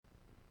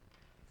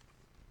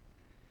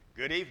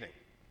Good evening.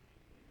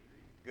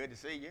 Good to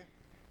see you.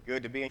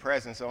 Good to be in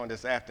presence on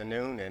this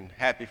afternoon, and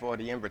happy for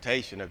the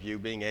invitation of you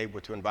being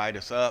able to invite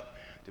us up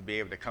to be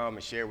able to come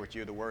and share with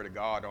you the Word of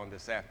God on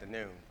this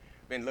afternoon.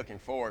 Been looking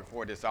forward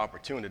for this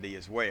opportunity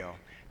as well,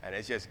 and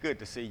it's just good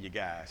to see you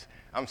guys.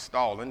 I'm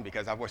stalling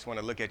because I just want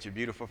to look at your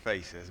beautiful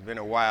faces. It's been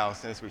a while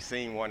since we've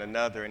seen one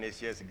another, and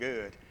it's just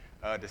good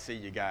to see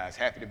you guys.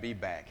 Happy to be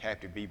back.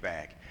 Happy to be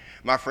back.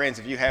 My friends,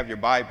 if you have your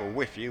Bible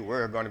with you,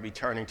 we're going to be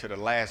turning to the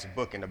last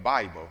book in the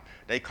Bible.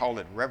 They call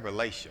it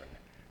Revelation.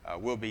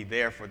 We'll be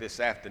there for this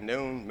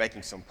afternoon,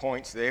 making some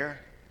points there.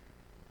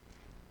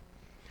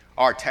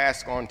 Our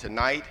task on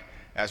tonight,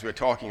 as we're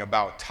talking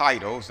about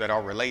titles that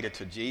are related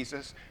to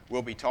Jesus,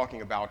 we'll be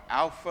talking about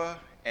Alpha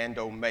and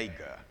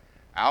Omega.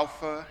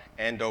 Alpha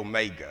and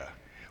Omega.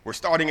 We're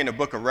starting in the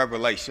book of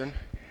Revelation.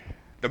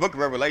 The book of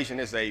Revelation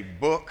is a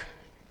book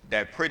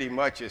that pretty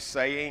much is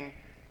saying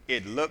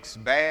it looks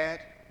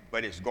bad,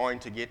 but it's going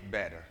to get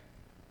better.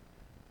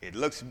 It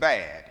looks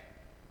bad,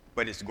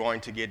 but it's going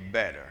to get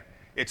better.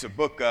 It's a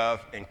book of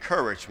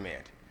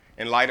encouragement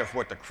in light of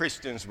what the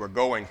Christians were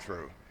going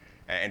through.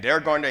 And they're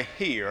going to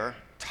hear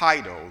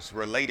titles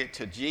related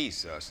to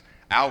Jesus,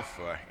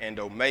 Alpha and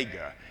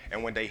Omega.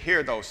 And when they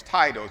hear those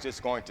titles, it's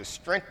going to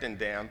strengthen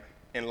them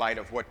in light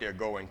of what they're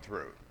going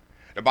through.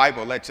 The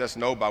Bible lets us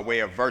know by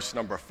way of verse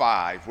number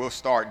 5. We'll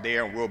start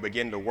there and we'll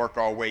begin to work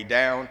our way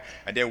down,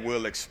 and then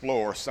we'll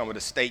explore some of the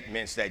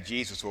statements that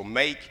Jesus will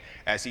make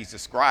as he's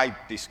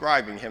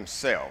describing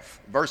himself.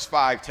 Verse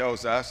 5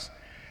 tells us,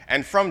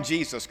 "And from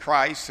Jesus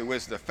Christ, who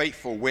is the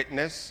faithful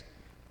witness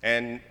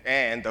and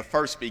the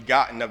first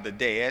begotten of the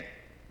dead,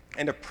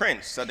 and the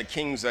prince of the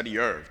kings of the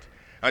earth,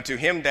 unto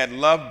him that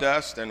loved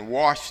us and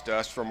washed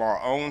us from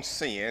our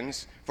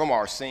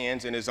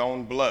sins in his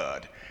own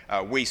blood."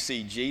 We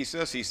see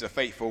Jesus, he's the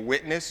faithful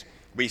witness.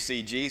 We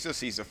see Jesus,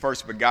 he's the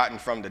first begotten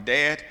from the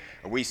dead.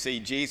 We see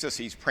Jesus,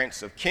 he's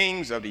Prince of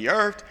Kings of the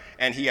earth,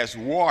 and he has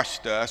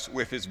washed us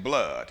with his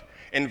blood.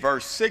 In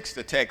verse 6,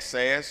 the text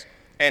says,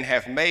 "And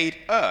have made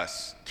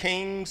us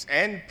kings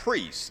and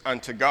priests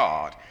unto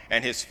God,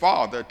 and his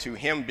Father, to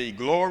him be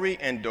glory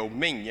and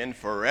dominion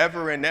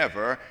forever and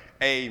ever.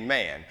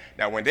 Amen."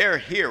 Now, when they're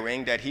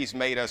hearing that he's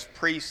made us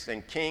priests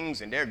and kings,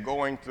 and they're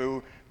going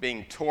through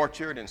being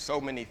tortured and so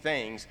many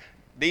things,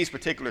 these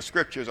particular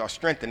scriptures are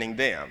strengthening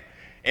them.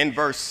 In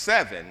verse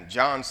 7,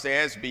 John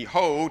says,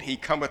 "Behold, he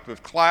cometh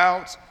with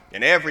clouds,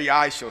 and every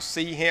eye shall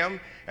see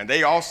him, and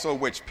they also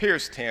which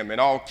pierced him,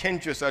 and all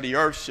kindreds of the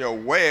earth shall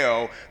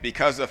wail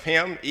because of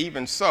him.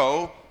 Even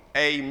so,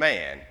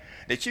 amen."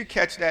 Did you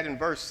catch that in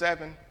verse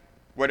 7,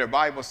 where the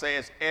Bible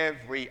says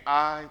every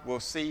eye will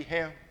see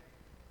him?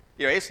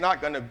 You know, it's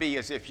not going to be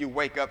as if you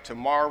wake up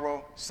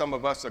tomorrow, some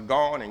of us are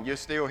gone, and you're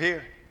still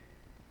here.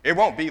 It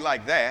won't be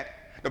like that.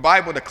 The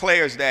Bible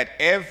declares that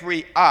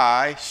every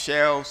eye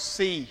shall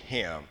see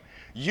him.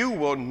 You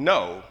will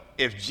know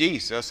if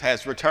Jesus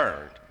has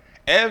returned.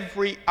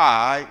 Every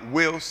eye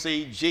will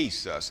see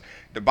Jesus.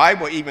 The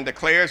Bible even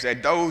declares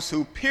that those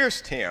who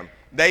pierced him,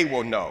 they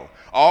will know.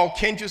 All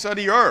kindreds of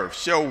the earth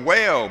shall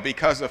wail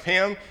because of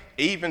him.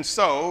 Even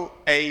so,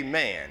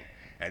 amen.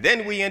 And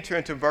then we enter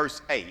into verse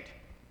 8.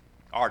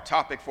 Our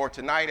topic for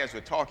tonight, as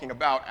we're talking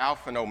about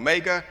Alpha and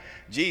Omega,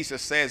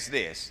 Jesus says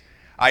this: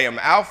 "I am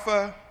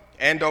Alpha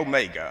and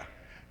Omega,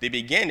 the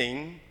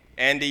beginning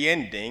and the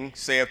ending,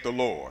 saith the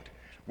Lord,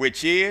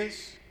 which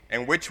is,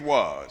 and which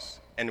was,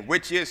 and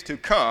which is to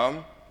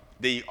come,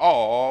 the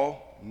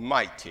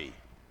Almighty."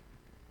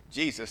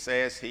 Jesus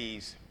says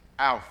he's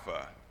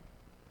Alpha.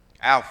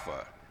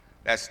 Alpha,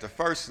 that's the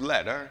first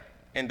letter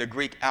in the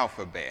Greek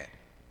alphabet.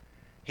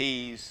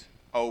 He's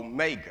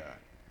Omega,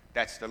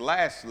 that's the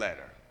last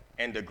letter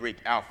in the Greek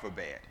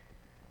alphabet.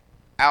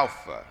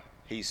 Alpha,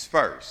 he's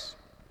first.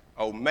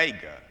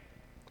 Omega,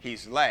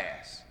 he's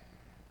last.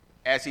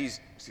 As he's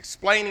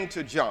explaining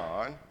to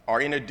John,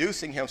 or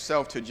introducing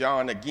himself to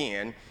John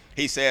again,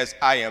 he says,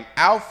 "I am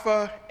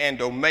Alpha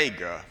and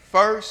Omega,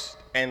 first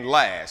and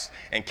last."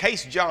 In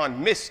case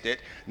John missed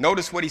it,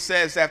 notice what he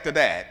says after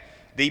that: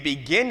 the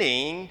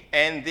beginning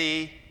and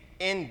the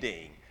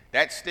ending.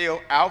 That's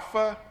still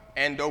Alpha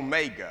and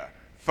Omega,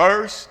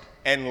 first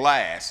and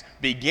last,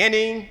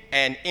 beginning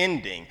and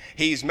ending.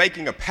 He's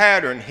making a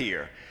pattern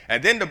here.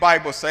 And then the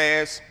Bible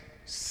says,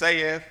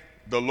 "saith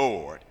the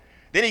Lord."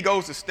 Then he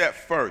goes a step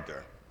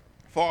further.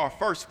 For our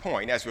first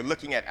point, as we're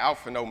looking at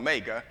Alpha and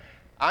Omega,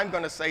 I'm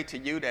going to say to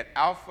you that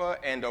Alpha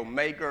and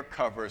Omega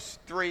covers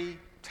 3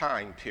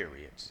 time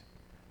periods.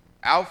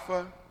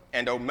 Alpha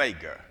and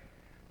Omega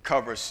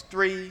covers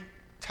 3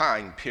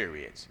 time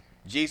periods.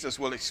 Jesus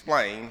will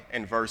explain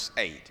in verse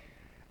 8.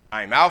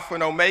 "I am Alpha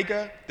and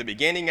Omega, the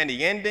beginning and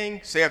the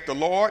ending, saith the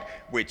Lord,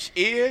 which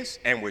is,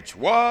 and which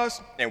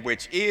was, and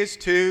which is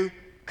to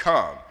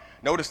come."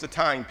 Notice the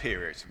time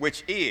periods.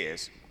 Which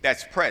is,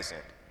 that's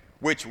present.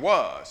 Which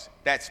was,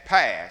 that's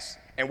past.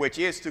 And which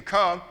is to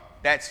come,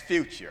 that's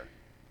future.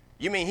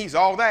 You mean he's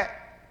all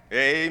that?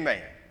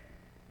 Amen.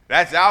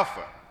 That's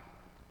Alpha.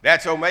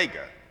 That's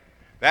Omega.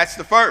 That's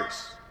the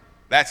first.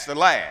 That's the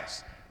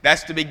last.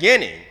 That's the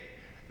beginning.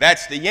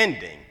 That's the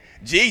ending.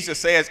 Jesus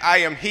says, I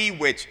am he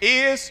which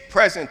is,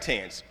 present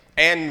tense,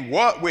 and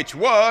what which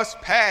was,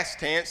 past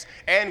tense,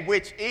 and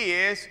which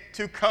is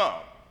to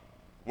come.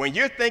 When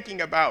you're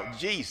thinking about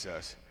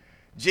Jesus,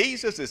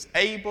 Jesus is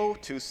able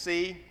to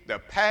see the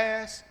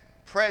past,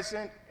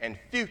 present, and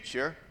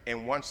future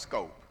in one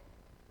scope.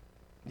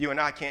 You and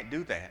I can't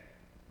do that.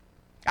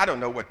 I don't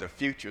know what the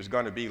future is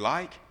going to be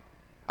like.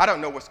 I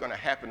don't know what's going to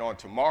happen on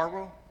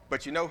tomorrow,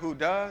 but you know who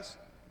does?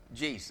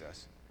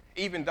 Jesus.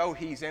 Even though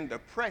he's in the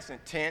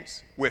present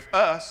tense with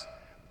us,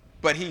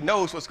 but he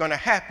knows what's going to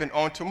happen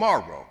on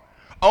tomorrow.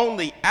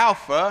 Only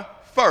Alpha,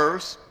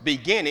 first,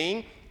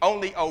 beginning,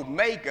 only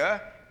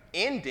Omega,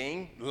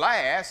 ending,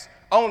 last,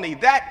 only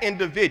that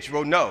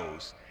individual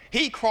knows.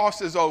 He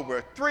crosses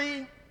over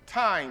 3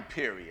 time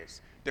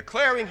periods,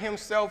 declaring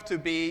himself to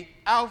be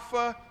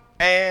Alpha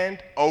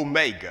and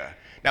Omega.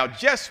 Now,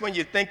 just when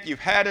you think you've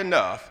had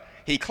enough,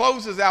 he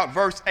closes out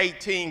verse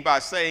 18 by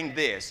saying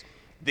this,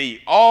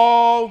 the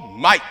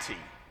Almighty.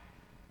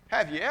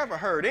 Have you ever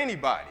heard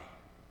anybody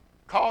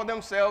call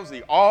themselves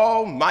the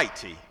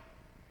Almighty?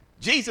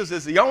 Jesus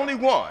is the only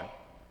one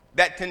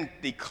that can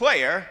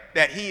declare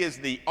that he is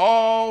the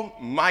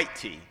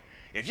Almighty.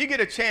 If you get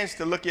a chance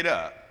to look it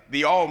up,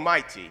 the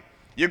Almighty,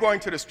 you're going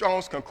to the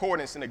Strong's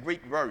Concordance in the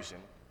Greek version.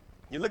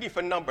 You're looking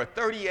for number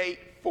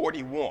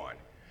 3841.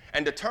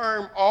 And the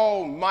term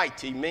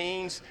Almighty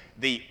means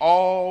the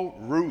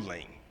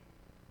all-ruling.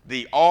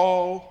 The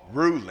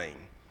all-ruling.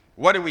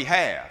 What do we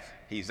have?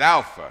 He's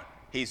Alpha,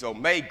 he's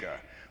Omega,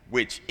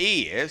 which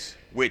is,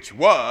 which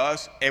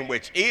was, and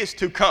which is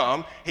to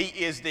come. He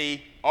is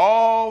the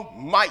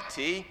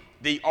Almighty,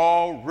 the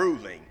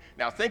all-ruling.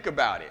 Now think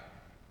about it.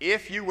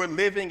 If you were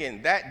living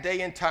in that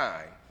day and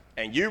time,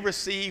 and you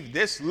received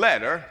this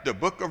letter, the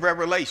book of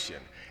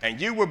Revelation, and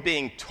you were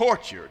being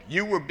tortured,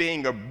 you were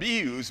being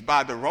abused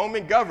by the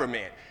Roman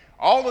government,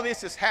 all of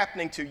this is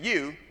happening to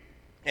you,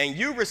 and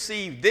you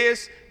receive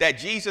this, that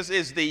Jesus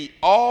is the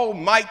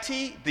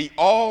Almighty, the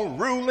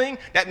all-ruling,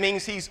 that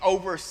means he's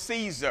over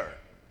Caesar.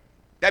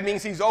 That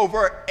means he's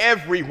over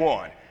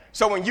everyone.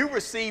 So when you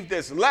receive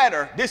this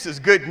letter, this is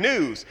good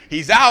news.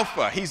 He's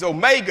Alpha, he's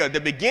Omega,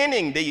 the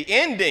beginning, the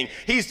ending.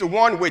 He's the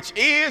one which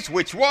is,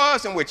 which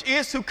was, and which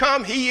is to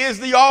come. He is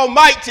the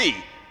Almighty.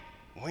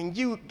 When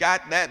you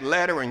got that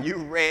letter and you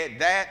read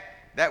that,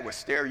 that would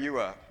stir you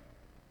up.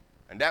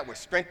 And that would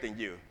strengthen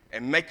you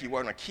and make you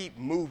want to keep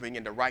moving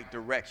in the right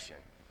direction.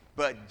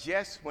 But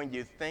just when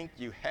you think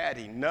you had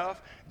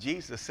enough,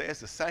 Jesus says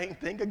the same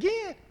thing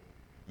again.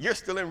 You're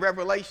still in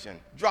Revelation.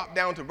 Drop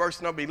down to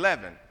verse number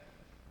 11.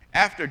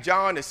 After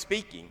John is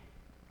speaking,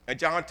 and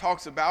John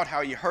talks about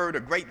how he heard a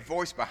great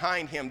voice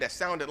behind him that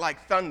sounded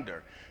like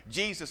thunder,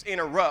 Jesus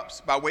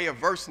interrupts by way of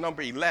verse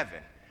number 11.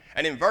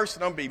 And in verse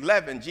number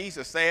 11,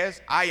 Jesus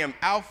says, I am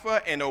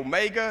Alpha and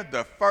Omega,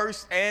 the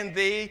first and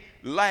the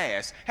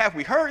last. Have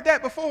we heard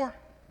that before?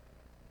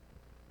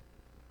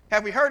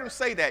 Have we heard him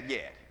say that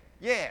yet?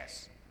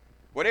 Yes.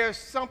 Well, there's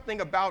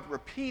something about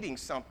repeating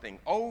something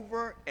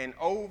over and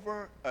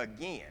over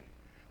again.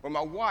 When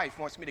my wife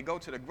wants me to go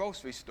to the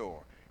grocery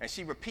store, and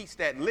she repeats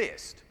that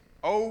list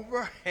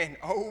over and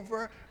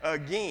over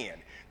again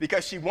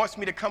because she wants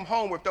me to come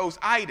home with those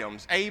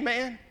items,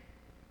 amen?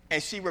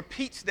 And she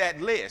repeats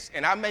that list,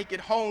 and I make it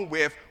home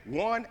with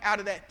 1 out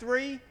of that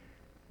 3,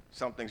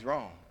 something's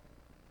wrong.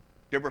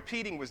 The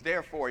repeating was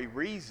there for a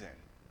reason,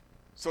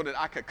 so that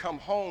I could come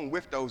home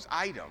with those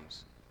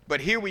items. But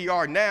here we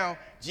are now,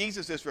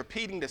 Jesus is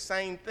repeating the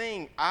same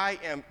thing. I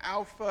am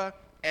Alpha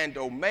and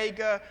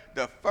Omega,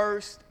 the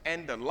first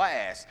and the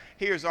last.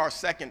 Here's our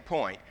second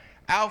point.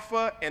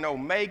 Alpha and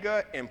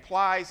Omega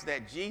implies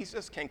that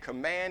Jesus can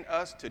command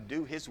us to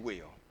do his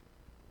will.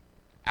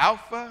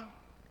 Alpha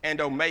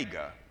and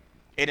Omega,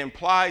 it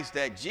implies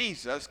that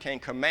Jesus can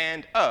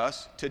command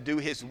us to do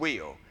his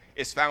will.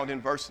 It's found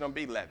in verse number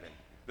 11.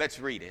 Let's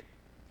read it.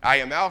 I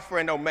am Alpha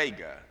and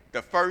Omega,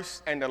 the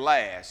first and the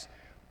last.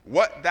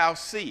 What thou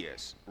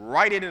seest,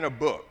 write it in a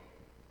book.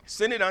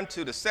 Send it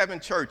unto the 7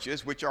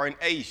 churches which are in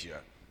Asia,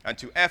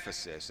 unto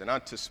Ephesus, and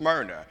unto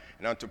Smyrna,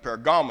 and unto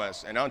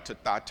Pergamos, and unto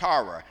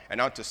Thyatira,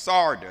 and unto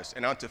Sardis,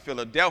 and unto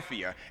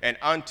Philadelphia, and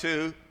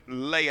unto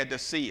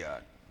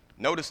Laodicea.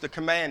 Notice the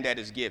command that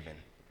is given.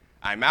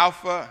 I'm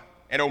Alpha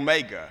and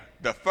Omega,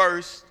 the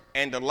first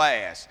and the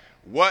last.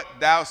 What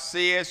thou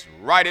seest,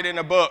 write it in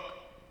a book,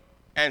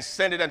 and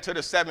send it unto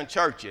the 7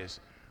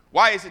 churches.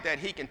 Why is it that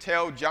he can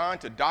tell John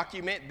to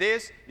document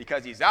this?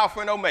 Because he's Alpha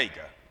and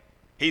Omega.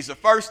 He's the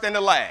first and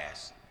the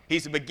last.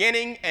 He's the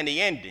beginning and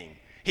the ending.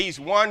 He's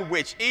one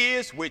which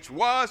is, which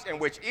was, and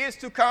which is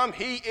to come.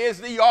 He is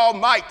the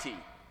Almighty.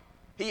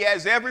 He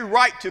has every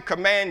right to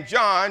command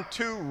John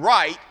to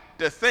write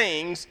the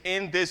things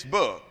in this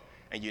book.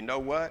 And you know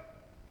what?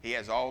 He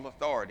has all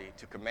authority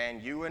to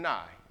command you and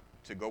I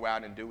to go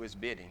out and do his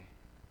bidding.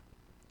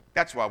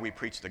 That's why we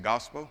preach the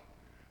gospel.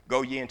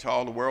 Go ye into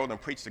all the world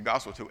and preach the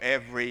gospel to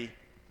every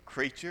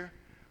creature.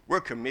 We're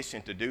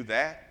commissioned to do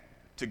that,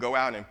 to go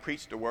out and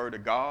preach the word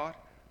of God.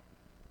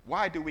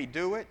 Why do we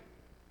do it?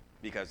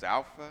 Because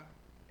Alpha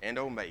and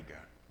Omega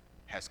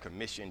has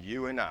commissioned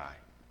you and I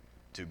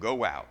to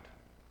go out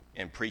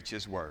and preach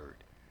his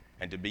word,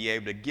 and to be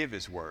able to give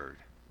his word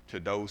to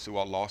those who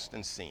are lost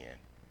in sin.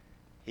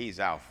 He's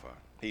Alpha.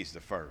 He's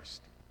the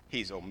first.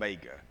 He's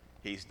Omega.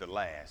 He's the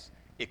last.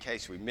 In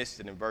case we missed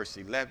it in verse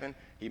 11,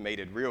 he made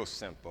it real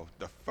simple,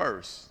 the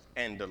first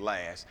and the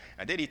last.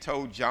 And then he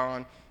told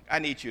John, I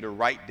need you to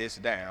write this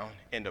down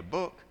in the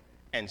book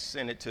and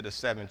send it to the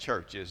 7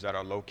 churches that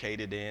are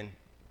located in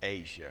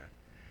Asia.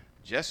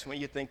 Just when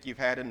you think you've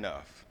had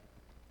enough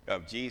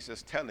of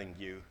Jesus telling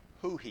you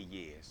who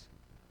he is,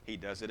 he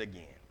does it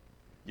again.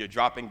 You're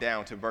dropping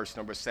down to verse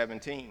number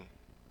 17.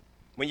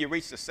 When you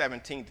reach the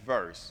 17th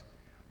verse,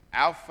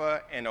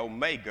 Alpha and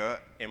Omega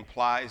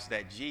implies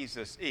that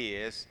Jesus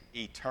is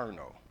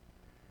eternal.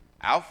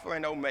 Alpha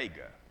and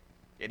Omega,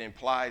 it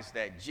implies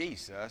that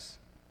Jesus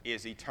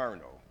is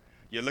eternal.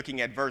 You're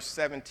looking at verse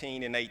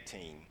 17 and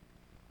 18.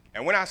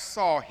 And when I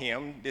saw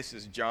him, this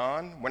is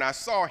John, when I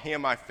saw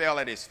him, I fell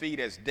at his feet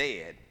as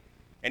dead.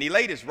 And he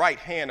laid his right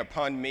hand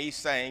upon me,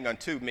 saying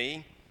unto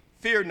me,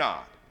 Fear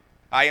not,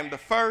 I am the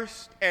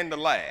first and the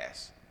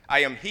last. I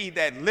am he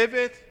that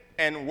liveth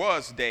and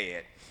was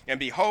dead. And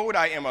behold,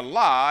 I am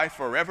alive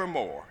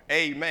forevermore.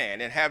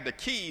 Amen. And have the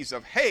keys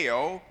of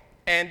hell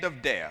and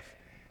of death.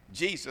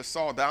 Jesus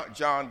saw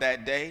John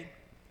that day.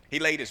 He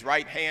laid his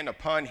right hand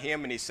upon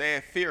him and he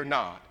said, Fear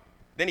not.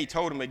 Then he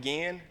told him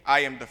again,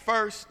 I am the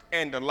first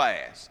and the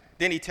last.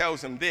 Then he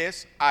tells him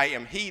this, I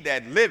am he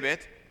that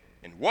liveth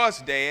and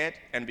was dead.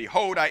 And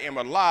behold, I am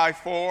alive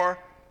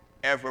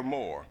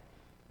forevermore.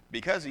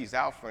 Because he's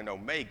Alpha and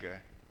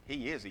Omega,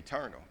 he is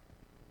eternal.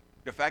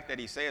 The fact that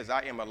he says,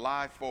 I am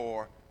alive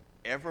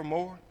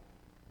forevermore,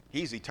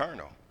 he's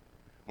eternal.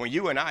 When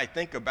you and I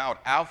think about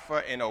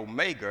Alpha and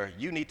Omega,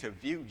 you need to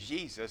view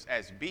Jesus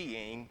as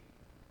being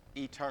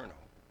eternal.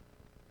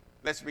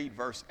 Let's read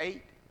verse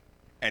 8,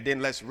 and then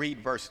let's read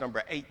verse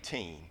number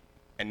 18,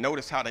 and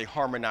notice how they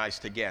harmonize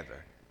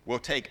together. We'll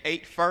take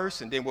 8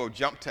 first, and then we'll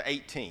jump to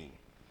 18.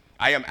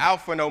 I am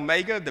Alpha and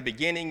Omega, the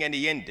beginning and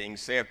the ending,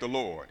 saith the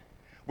Lord,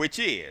 which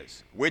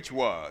is, which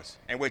was,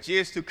 and which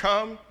is to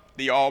come,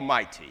 the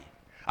Almighty.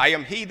 I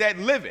am he that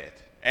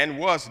liveth and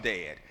was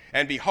dead.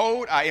 And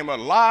behold, I am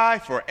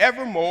alive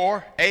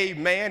forevermore.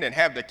 Amen. And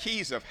have the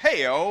keys of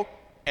hell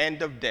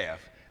and of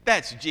death.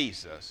 That's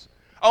Jesus.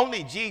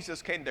 Only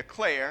Jesus can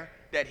declare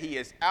that he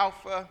is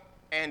Alpha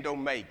and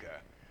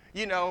Omega.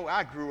 You know,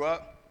 I grew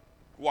up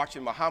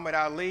watching Muhammad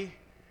Ali,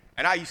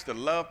 and I used to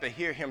love to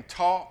hear him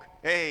talk.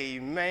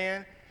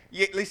 Amen.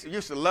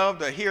 Used to love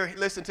to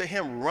listen to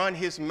him run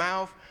his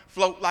mouth,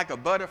 float like a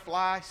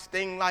butterfly,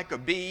 sting like a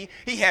bee.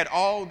 He had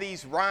all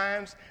these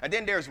rhymes. And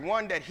then there's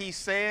one that he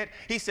said,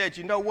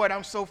 you know what,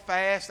 I'm so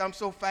fast,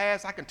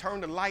 I can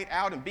turn the light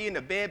out and be in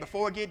the bed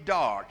before it get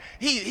dark.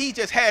 He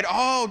just had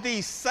all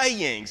these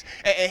sayings,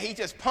 and he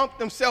just pumped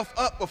himself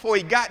up before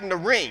he got in the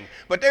ring.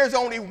 But there's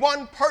only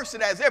one person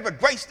that has ever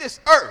graced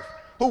this earth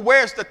who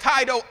wears the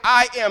title,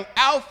 I am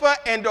Alpha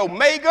and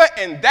Omega,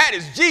 and that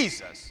is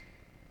Jesus.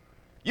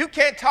 You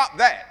can't top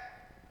that.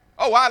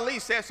 Oh, Ali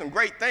said some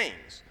great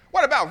things.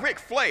 What about Ric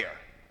Flair?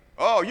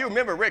 Oh, you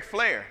remember Ric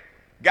Flair,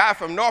 guy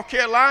from North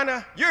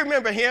Carolina? You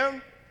remember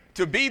him?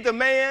 To be the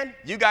man,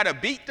 you got to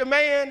beat the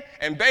man.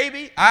 And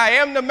baby, I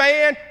am the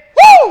man.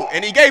 Woo!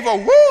 And he gave a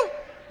woo.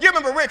 You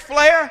remember Ric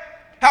Flair?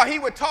 How he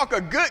would talk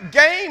a good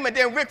game, and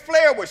then Ric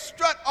Flair would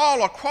strut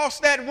all across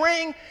that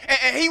ring,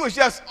 and he was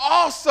just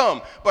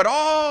awesome. But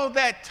all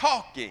that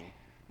talking,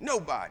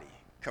 nobody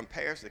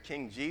compares to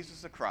King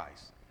Jesus of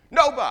Christ.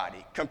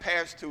 Nobody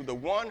compares to the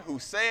one who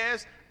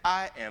says,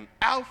 I am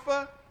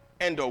Alpha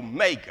and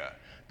Omega,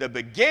 the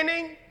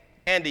beginning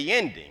and the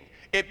ending.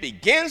 It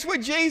begins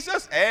with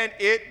Jesus and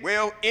it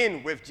will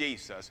end with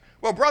Jesus.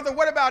 Well, brother,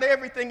 what about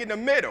everything in the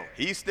middle?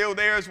 He's still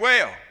there as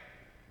well.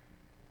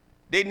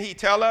 Didn't he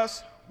tell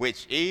us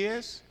which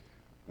is,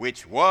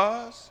 which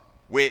was,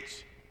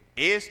 which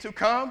is to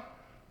come?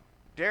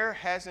 There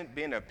hasn't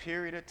been a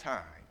period of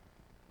time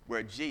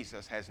where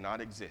Jesus has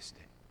not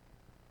existed.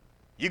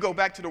 You go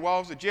back to the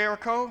walls of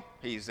Jericho,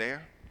 he's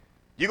there.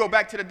 You go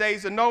back to the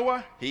days of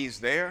Noah, he's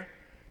there.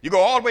 You go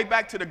all the way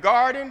back to the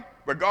garden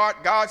where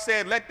God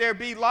said, let there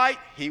be light,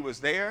 he was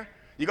there.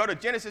 You go to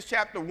Genesis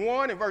chapter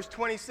 1 and verse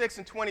 26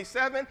 and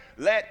 27,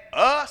 let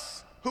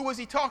us, who was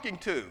he talking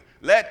to?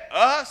 Let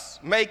us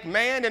make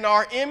man in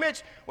our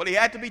image. Well, he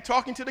had to be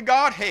talking to the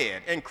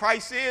Godhead, and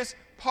Christ is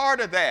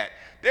part of that.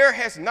 There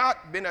has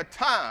not been a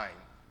time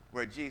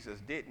where Jesus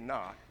did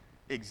not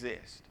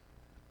exist.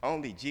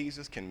 Only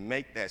Jesus can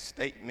make that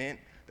statement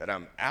that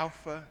I'm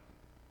Alpha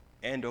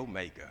and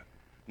Omega.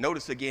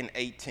 Notice again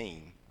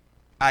 18.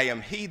 I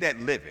am he that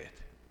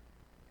liveth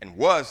and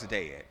was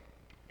dead,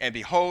 and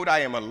behold, I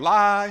am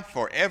alive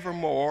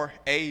forevermore.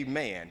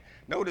 Amen.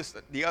 Notice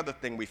the other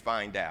thing we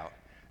find out.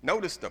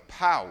 Notice the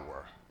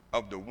power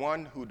of the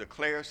one who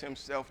declares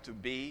himself to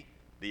be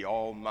the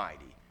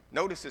Almighty.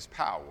 Notice his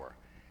power.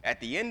 At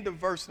the end of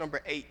verse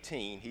number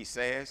 18, he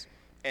says,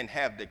 and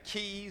have the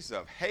keys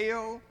of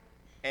hell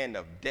and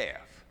of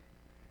death.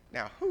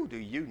 Now, who do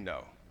you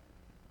know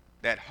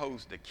that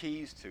holds the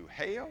keys to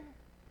hell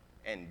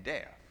and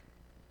death?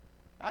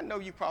 I know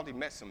you probably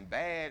met some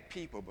bad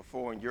people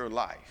before in your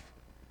life.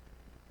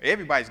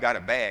 Everybody's got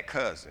a bad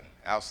cousin.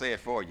 I'll say it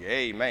for you.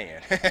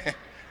 Amen.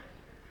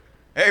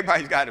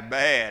 Everybody's got a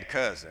bad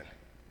cousin.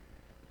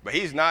 But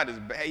he's not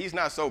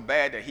so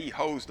bad that he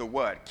holds the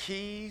what?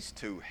 Keys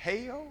to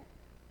hell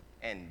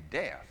and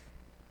death.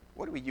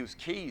 What do we use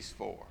keys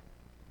for?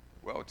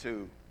 Well,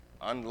 to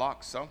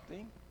unlock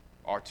something,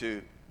 or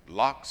to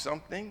lock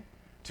something,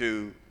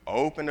 to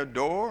open a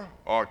door,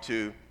 or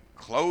to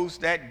close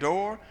that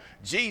door.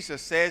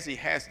 Jesus says he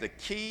has the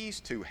keys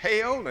to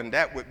hell, and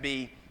that would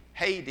be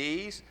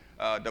Hades,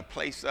 the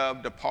place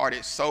of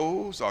departed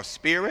souls or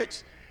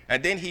spirits.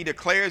 And then he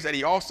declares that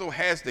he also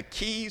has the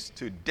keys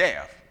to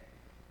death.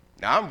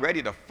 Now, I'm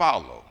ready to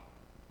follow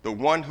the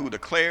one who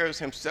declares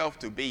himself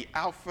to be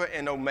Alpha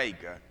and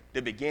Omega,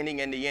 the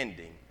beginning and the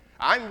ending.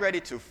 I'm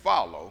ready to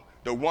follow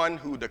the one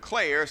who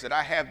declares that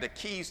I have the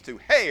keys to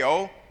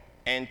hell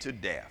and to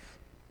death.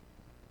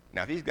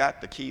 Now, if he's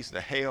got the keys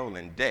to hell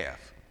and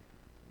death,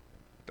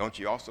 don't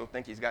you also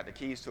think he's got the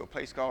keys to a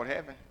place called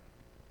heaven?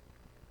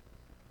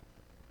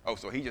 Oh,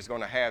 so he's just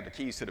going to have the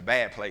keys to the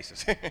bad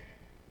places.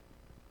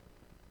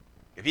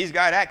 If he's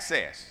got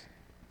access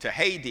to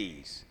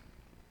Hades,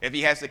 if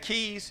he has the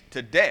keys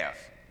to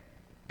death,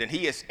 then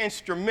he is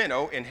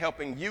instrumental in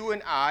helping you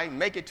and I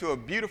make it to a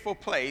beautiful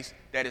place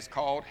that is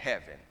called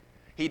heaven.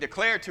 He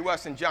declared to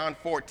us in John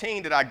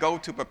 14 that I go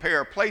to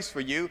prepare a place for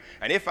you,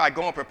 and if I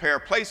go and prepare a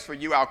place for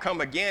you, I'll come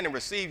again and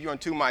receive you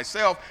unto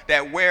myself,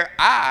 that where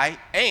I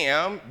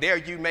am, there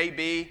you may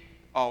be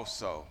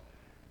also.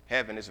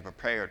 Heaven is a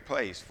prepared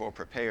place for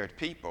prepared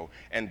people,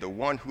 and the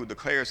one who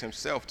declares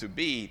himself to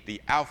be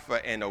the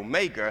Alpha and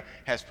Omega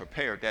has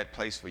prepared that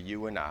place for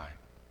you and I.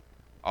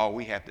 All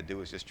we have to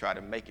do is just try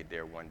to make it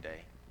there one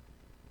day.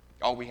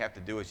 All we have to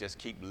do is just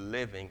keep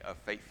living a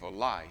faithful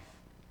life,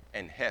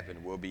 and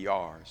heaven will be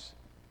ours.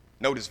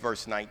 Notice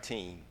verse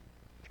 19.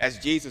 As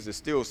Jesus is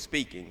still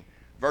speaking,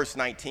 verse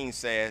 19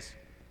 says,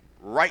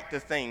 "Write the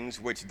things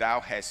which thou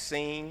hast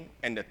seen,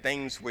 and the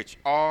things which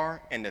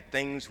are, and the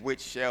things which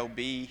shall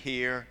be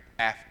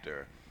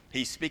hereafter."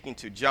 He's speaking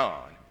to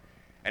John.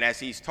 And as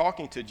he's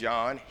talking to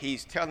John,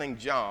 he's telling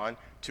John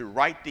to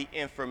write the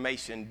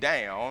information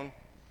down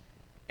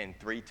in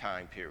 3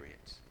 time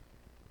periods.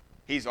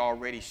 He's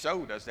already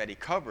showed us that he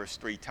covers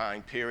 3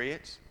 time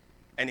periods,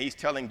 and he's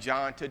telling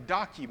John to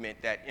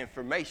document that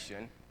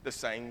information the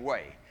same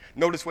way.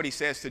 Notice what he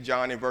says to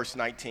John in verse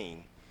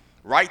 19.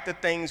 "Write the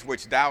things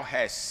which thou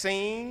hast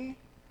seen,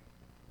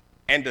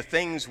 and the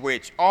things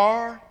which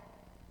are,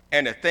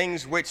 and the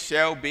things which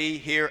shall be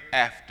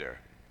hereafter."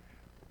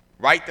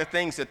 Write the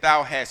things that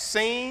thou hast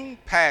seen,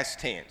 past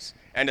tense,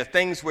 and the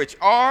things which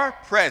are,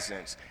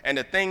 present, and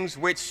the things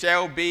which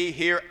shall be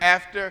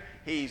hereafter.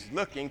 He's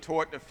looking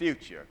toward the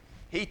future.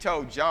 He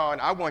told John,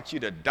 I want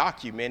you to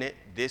document it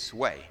this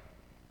way.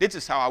 This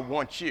is how I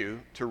want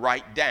you to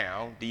write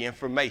down the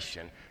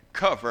information.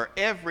 Cover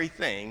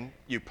everything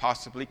you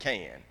possibly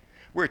can.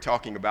 We're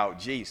talking about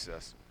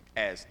Jesus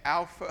as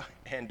Alpha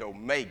and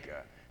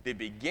Omega, the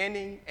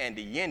beginning and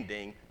the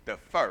ending, the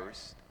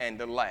first and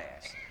the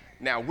last.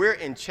 Now, we're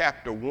in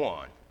chapter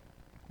 1.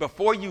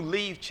 Before you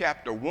leave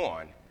chapter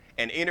 1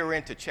 and enter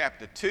into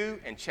chapter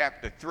 2 and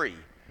chapter 3,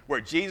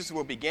 where Jesus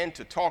will begin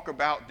to talk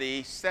about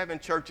the 7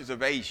 churches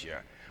of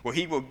Asia, where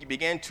he will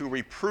begin to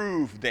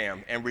reprove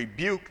them and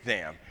rebuke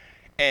them.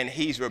 And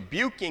he's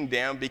rebuking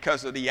them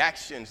because of the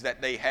actions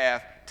that they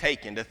have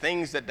taken, the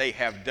things that they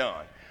have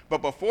done.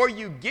 But before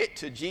you get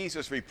to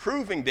Jesus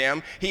reproving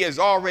them, he has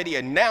already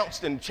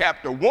announced in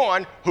chapter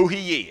 1 who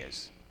he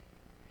is.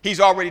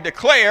 He's already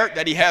declared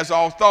that he has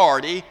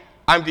authority.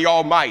 I'm the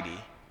Almighty.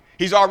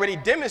 He's already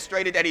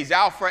demonstrated that he's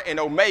Alpha and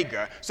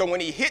Omega. So when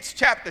he hits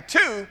chapter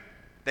 2,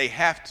 they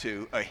have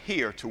to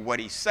adhere to what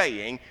he's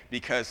saying,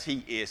 because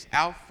he is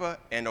Alpha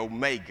and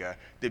Omega,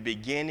 the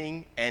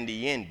beginning and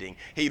the ending.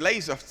 He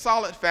lays a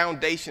solid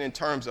foundation in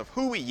terms of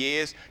who he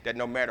is, that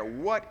no matter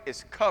what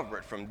is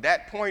covered from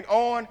that point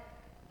on,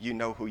 you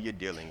know who you're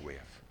dealing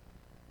with.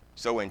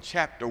 So in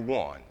chapter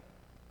 1,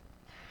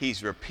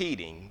 he's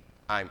repeating,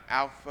 I'm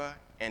Alpha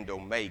and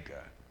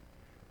Omega.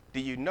 Do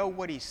you know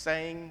what he's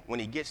saying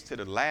when he gets to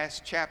the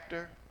last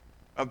chapter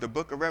of the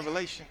book of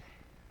Revelation?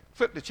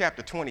 Flip to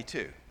chapter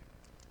 22.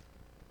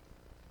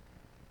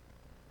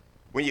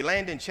 When you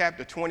land in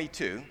chapter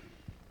 22,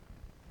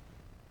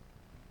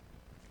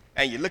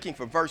 and you're looking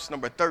for verse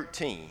number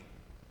 13,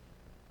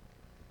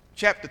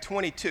 chapter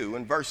 22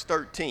 and verse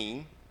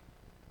 13,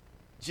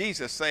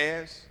 Jesus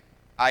says,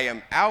 I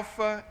am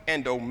Alpha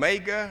and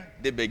Omega,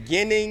 the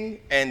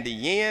beginning and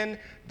the end,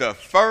 the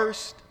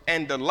first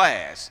and the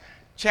last.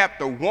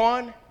 Chapter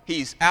 1,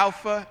 he's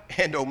Alpha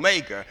and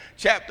Omega.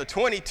 Chapter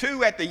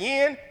 22 at the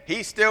end,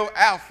 he's still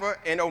Alpha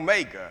and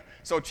Omega.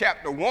 So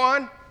chapter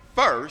 1,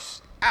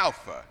 first,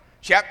 Alpha.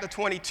 Chapter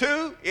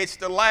 22, it's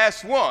the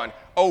last one,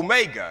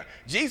 Omega.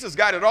 Jesus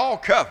got it all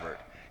covered.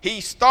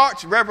 He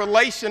starts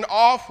Revelation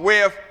off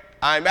with,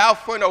 I'm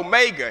Alpha and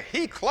Omega.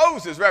 He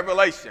closes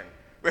Revelation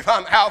with,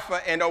 I'm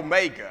Alpha and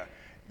Omega.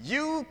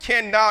 You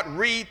cannot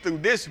read through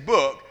this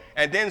book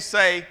and then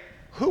say,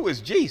 who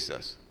is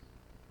Jesus?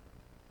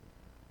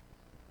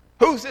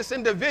 Who's this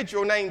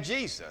individual named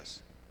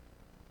Jesus?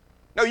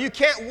 No, you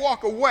can't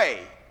walk away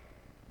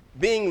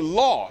being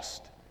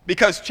lost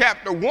because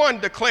chapter 1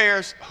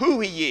 declares who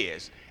he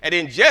is. And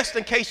then just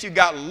in case you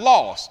got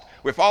lost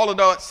with all of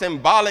the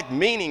symbolic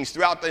meanings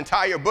throughout the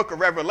entire book of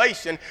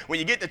Revelation, when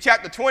you get to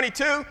chapter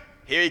 22,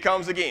 here he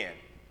comes again.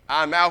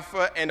 I'm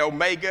Alpha and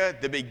Omega,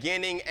 the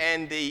beginning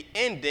and the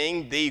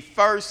ending, the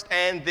first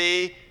and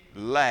the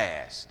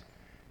last.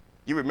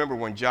 You remember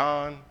when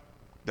John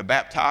the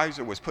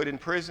baptizer was put in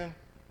prison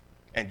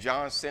and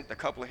John sent a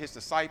couple of his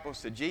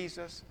disciples to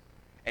Jesus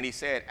and he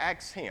said,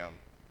 ask him,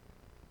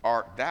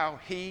 art thou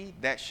he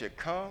that should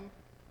come,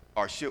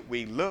 or should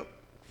we look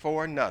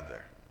for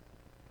another?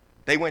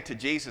 They went to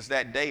Jesus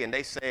that day and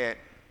they said,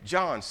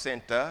 John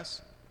sent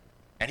us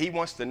and he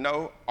wants to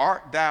know,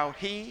 art thou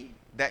he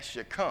that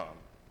should come,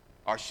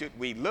 or should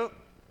we look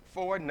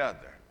for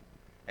another?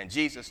 And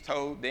Jesus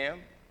told them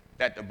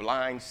that the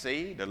blind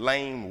see, the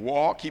lame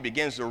walk. He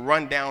begins to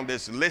run down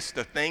this list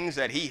of things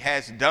that he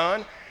has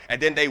done.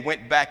 And then they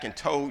went back and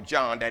told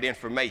John that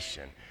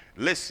information.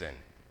 Listen,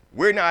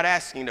 we're not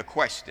asking the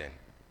question,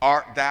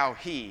 art thou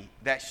he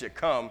that should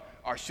come,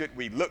 or should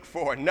we look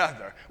for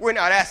another? We're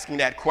not asking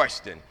that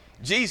question.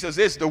 Jesus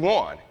is the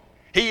one.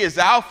 He is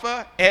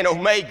Alpha and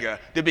Omega,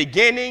 the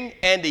beginning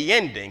and the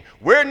ending.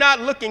 We're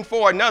not looking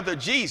for another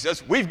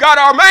Jesus. We've got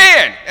our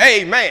man.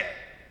 Amen.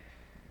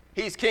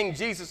 He's King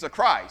Jesus of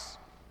Christ.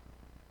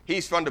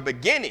 He's from the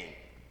beginning,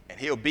 and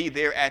he'll be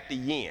there at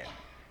the end.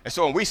 And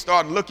so when we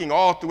start looking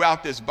all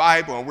throughout this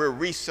Bible and we're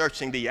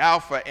researching the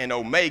Alpha and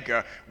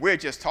Omega, we're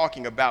just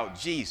talking about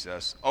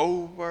Jesus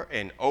over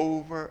and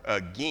over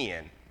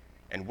again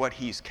and what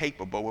he's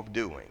capable of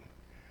doing.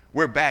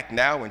 We're back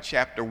now in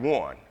chapter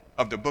 1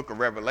 of the book of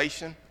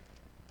Revelation.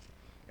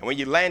 And when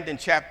you land in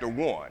chapter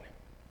 1,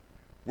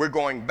 we're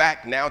going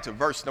back now to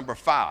verse number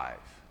 5.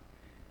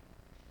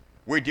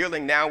 We're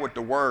dealing now with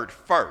the word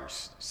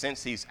first.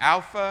 Since he's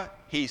Alpha,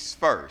 he's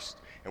first.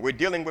 And we're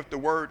dealing with the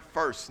word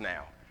first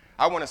now.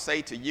 I want to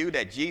say to you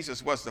that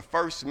Jesus was the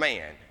first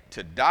man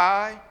to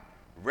die,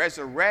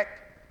 resurrect,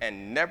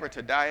 and never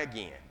to die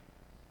again.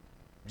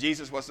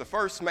 Jesus was the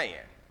first man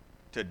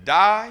to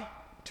die,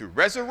 to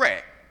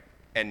resurrect,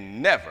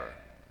 and never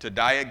to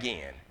die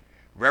again.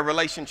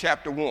 Revelation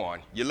chapter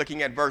 1, you're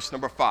looking at verse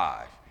number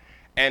 5.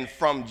 And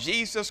from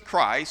Jesus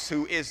Christ,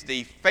 who is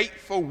the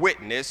faithful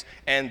witness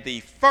and the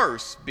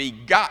first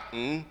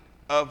begotten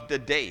of the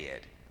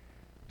dead.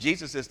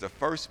 Jesus is the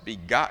first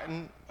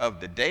begotten of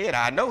the dead.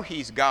 I know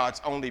he's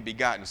God's only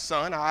begotten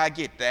son. I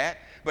get that.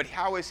 But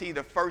how is he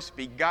the first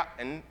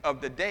begotten of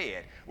the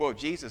dead? Well,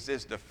 Jesus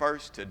is the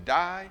first to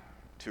die,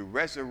 to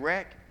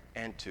resurrect,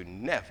 and to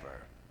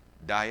never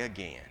die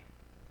again.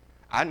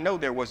 I know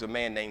there was a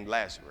man named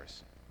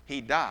Lazarus.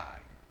 He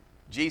died.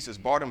 Jesus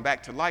brought him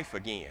back to life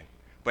again.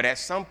 But at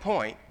some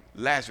point,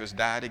 Lazarus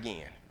died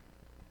again.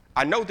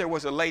 I know there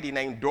was a lady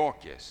named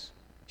Dorcas.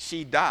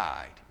 She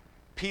died.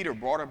 Peter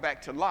brought her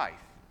back to life.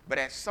 But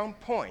at some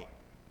point,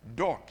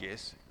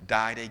 Dorcas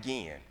died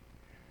again.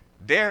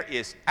 There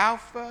is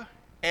Alpha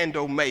and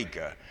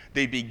Omega,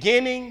 the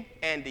beginning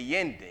and the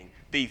ending,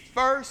 the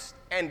first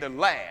and the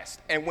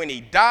last. And when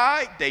he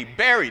died, they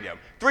buried him.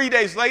 3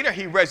 days later,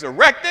 he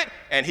resurrected,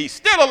 and he's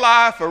still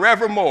alive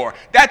forevermore.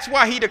 That's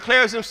why he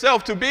declares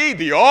himself to be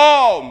the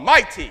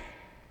Almighty.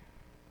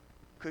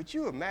 Could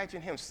you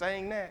imagine him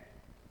saying that?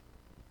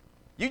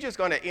 You're just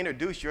going to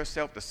introduce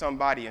yourself to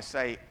somebody and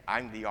say,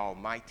 I'm the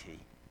Almighty.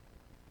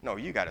 No,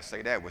 you got to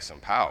say that with some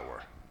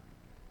power.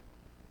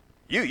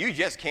 You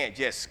just can't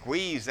just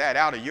squeeze that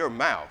out of your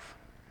mouth.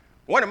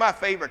 One of my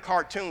favorite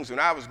cartoons when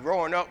I was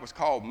growing up was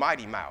called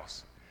Mighty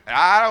Mouse. And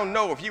I don't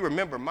know if you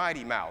remember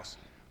Mighty Mouse,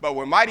 but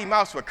when Mighty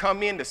Mouse would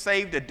come in to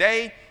save the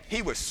day,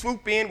 he would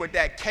swoop in with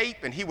that cape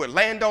and he would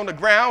land on the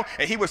ground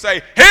and he would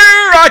say, here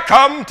I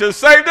come to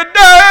save the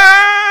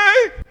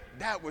day.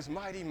 That was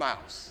Mighty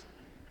Mouse.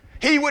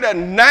 He would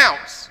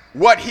announce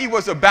what he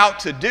was about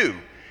to do.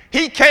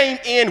 He came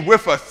in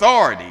with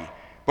authority.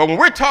 But when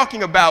we're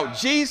talking about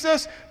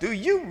Jesus, do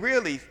you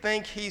really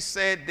think he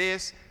said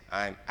this?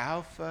 I'm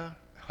Alpha,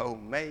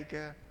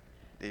 Omega,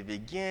 the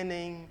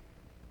beginning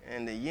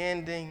and the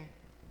ending,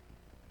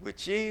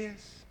 which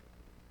is,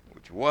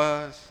 which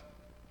was,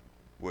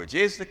 which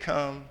is to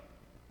come,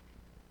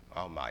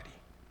 Almighty.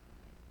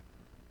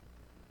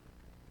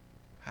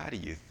 How do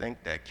you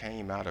think that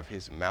came out of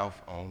his mouth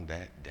on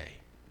that day?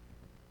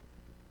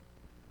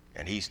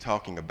 And he's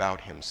talking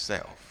about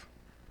himself.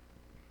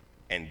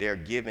 And they're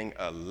giving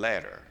a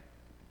letter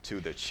to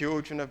the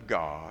children of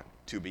God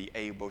to be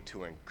able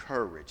to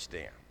encourage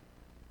them.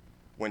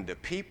 When the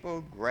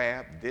people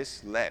grabbed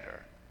this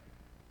letter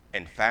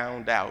and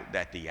found out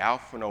that the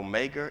Alpha and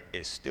Omega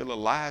is still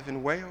alive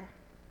and well,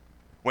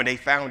 when they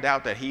found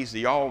out that he's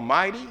the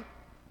Almighty,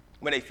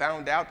 when they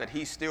found out that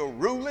he's still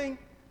ruling,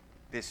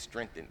 this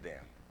strengthened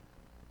them.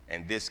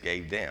 And this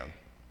gave them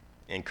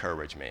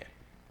encouragement.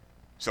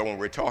 So when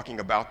we're talking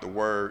about the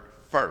word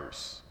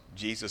first,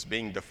 Jesus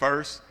being the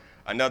first,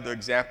 another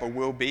example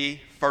will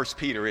be 1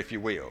 Peter, if you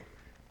will.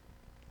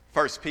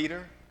 1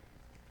 Peter,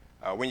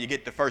 when you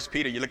get to 1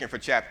 Peter, you're looking for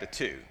chapter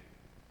 2.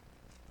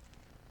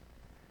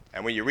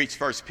 And when you reach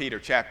 1 Peter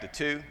chapter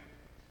 2,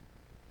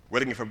 we're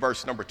looking for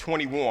verse number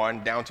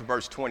 21 down to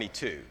verse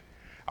 22.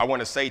 I want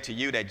to say to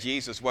you that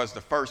Jesus was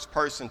the first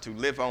person to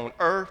live on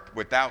earth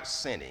without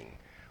sinning.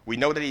 We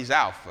know that he's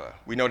Alpha.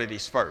 We know that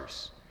he's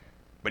first.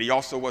 But he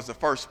also was the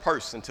first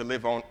person to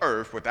live on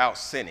earth without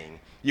sinning.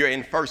 You're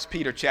in 1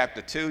 Peter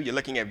chapter 2. You're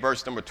looking at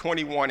verse number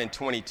 21 and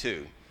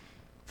 22.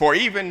 For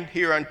even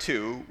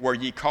hereunto were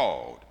ye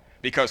called,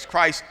 because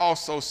Christ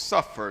also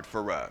suffered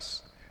for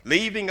us,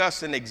 leaving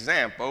us an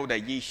example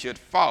that ye should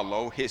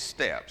follow his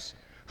steps,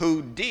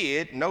 who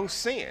did no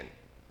sin,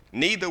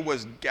 neither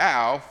was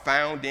guile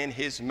found in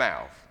his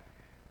mouth,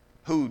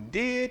 who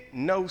did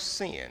no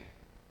sin.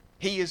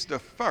 He is the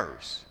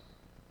first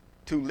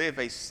to live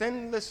a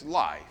sinless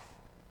life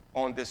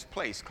on this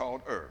place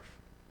called earth.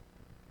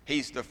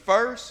 He's the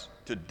first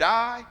to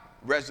die,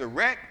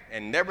 resurrect,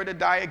 and never to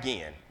die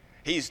again.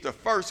 He's the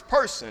first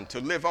person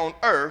to live on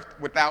earth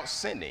without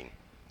sinning.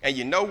 And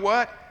you know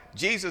what?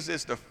 Jesus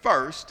is the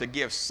first to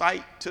give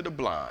sight to the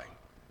blind.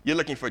 You're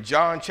looking for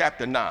John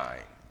chapter 9.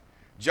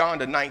 John,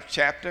 the 9th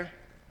chapter.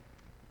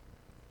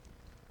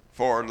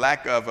 For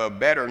lack of a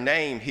better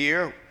name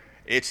here,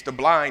 it's the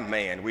blind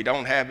man. We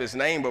don't have his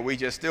name, but we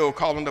just still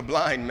call him the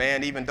blind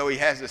man, even though he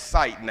has his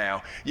sight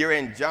now. You're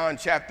in John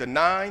chapter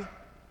 9.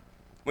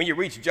 When you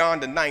reach John,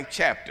 the 9th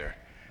chapter,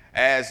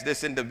 as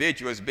this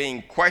individual is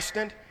being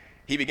questioned,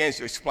 he begins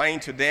to explain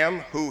to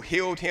them who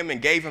healed him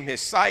and gave him his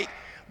sight.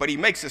 But he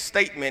makes a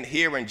statement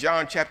here in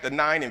John chapter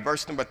 9 and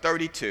verse number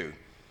 32.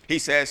 He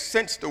says,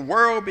 since the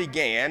world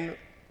began,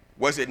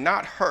 was it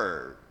not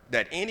heard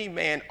that any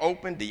man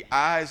opened the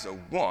eyes of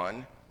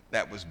one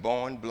that was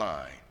born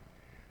blind?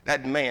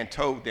 That man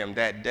told them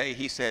that day,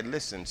 he said,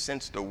 listen,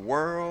 since the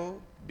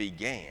world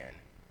began,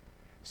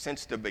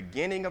 since the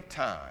beginning of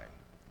time,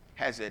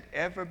 has it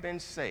ever been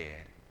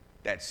said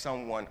that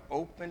someone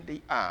opened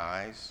the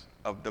eyes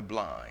of the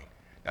blind?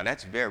 Now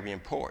that's very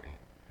important,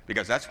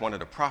 because that's one of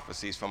the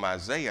prophecies from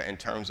Isaiah in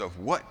terms of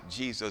what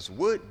Jesus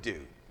would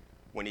do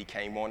when he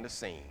came on the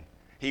scene.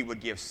 He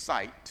would give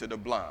sight to the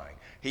blind.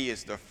 He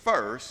is the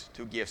first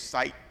to give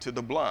sight to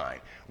the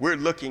blind. We're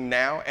looking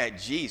now at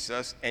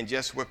Jesus, and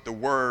just with the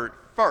word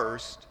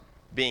first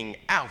being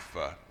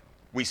Alpha,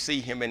 we see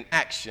him in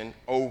action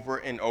over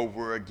and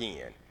over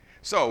again.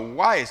 So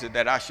why is it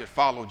that I should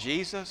follow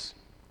Jesus?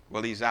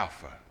 Well, he's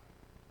Alpha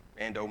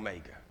and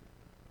Omega.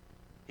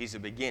 He's the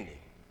beginning.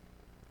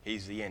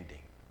 He's the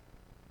ending.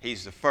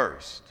 He's the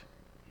first.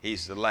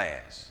 He's the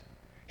last.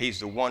 He's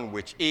the one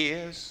which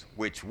is,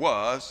 which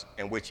was,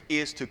 and which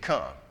is to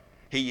come.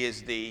 He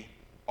is the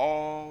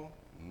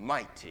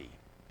Almighty,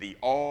 the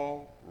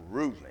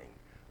all-ruling.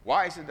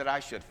 Why is it that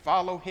I should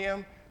follow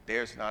him?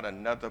 There's not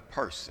another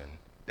person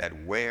that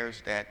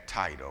wears that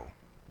title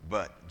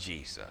but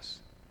Jesus.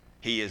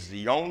 He is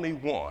the only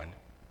one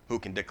who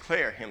can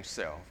declare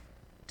himself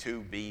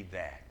to be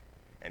that.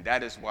 And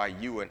that is why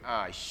you and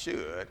I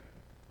should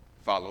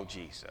follow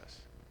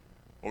Jesus.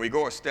 When we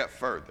go a step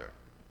further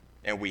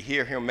and we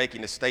hear him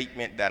making the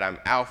statement that I'm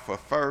Alpha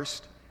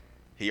first,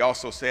 he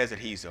also says that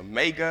he's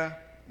Omega,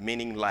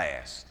 meaning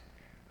last.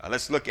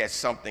 Let's look at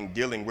something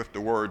dealing with the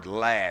word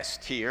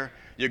last here.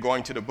 You're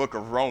going to the book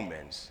of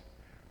Romans.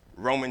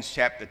 Romans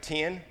chapter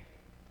 10.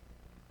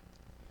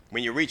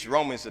 When you reach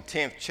Romans, the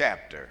 10th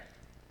chapter,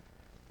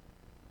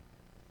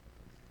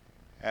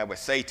 I would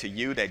say to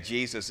you that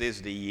Jesus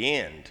is the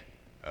end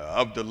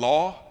of the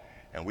law.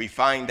 And we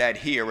find that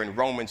here in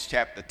Romans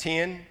chapter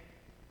 10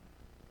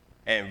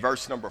 and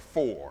verse number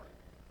 4.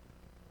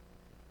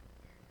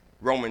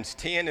 Romans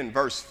 10 and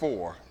verse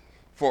 4.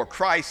 For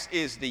Christ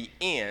is the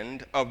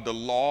end of the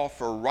law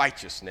for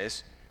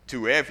righteousness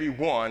to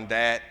everyone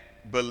that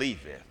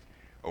believeth.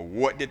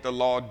 What did the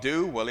law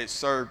do? Well, it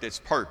served its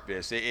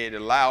purpose. It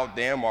allowed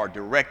them or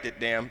directed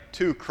them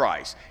to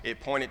Christ.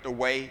 It pointed the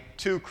way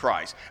to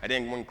Christ. And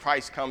then when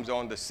Christ comes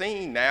on the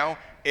scene now,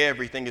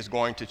 everything is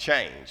going to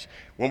change.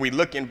 When we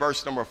look in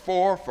verse number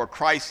 4, for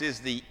Christ is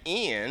the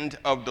end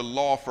of the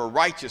law for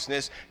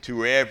righteousness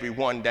to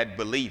everyone that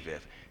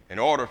believeth. In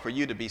order for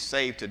you to be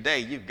saved today,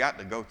 you've got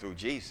to go through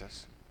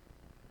Jesus.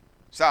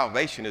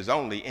 Salvation is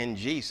only in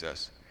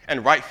Jesus,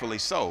 and rightfully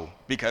so,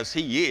 because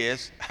he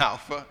is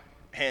Alpha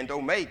and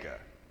Omega.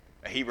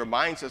 He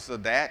reminds us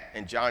of that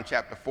in John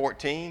chapter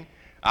 14.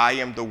 I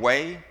am the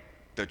way,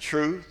 the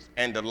truth,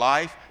 and the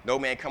life. No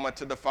man cometh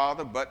to the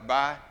Father but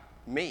by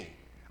me.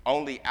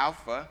 Only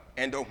Alpha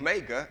and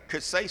Omega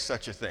could say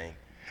such a thing.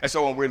 And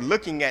so when we're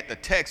looking at the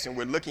text and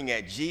we're looking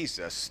at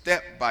Jesus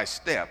step by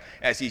step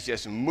as he's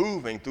just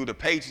moving through the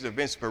pages of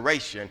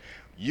inspiration,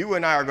 you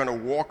and I are going to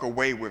walk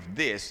away with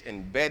this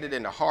embedded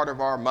in the heart of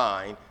our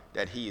mind,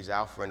 that he is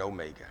Alpha and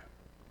Omega.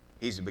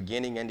 He's the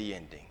beginning and the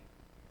ending.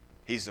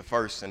 He's the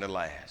first and the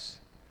last.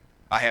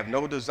 I have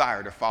no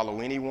desire to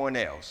follow anyone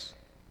else.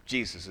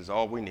 Jesus is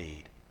all we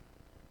need.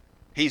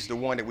 He's the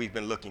one that we've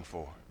been looking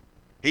for.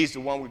 He's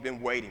the one we've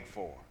been waiting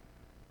for.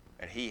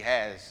 And he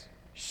has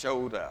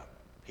showed up.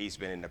 He's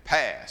been in the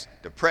past,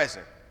 the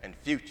present, and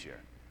future.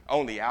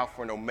 Only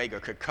Alpha and Omega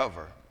could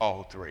cover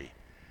all three.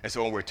 And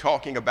so when we're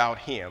talking about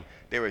him,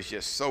 there is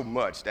just so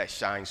much that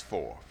shines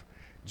forth.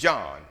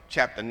 John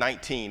chapter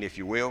 19, if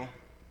you will.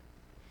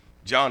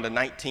 John, the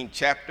 19th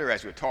chapter,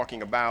 as we're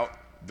talking about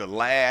the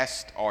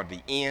last or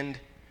the end.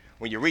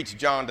 When you reach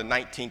John, the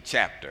 19th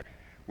chapter,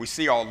 we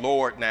see our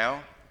Lord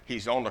now.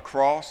 He's on the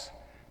cross.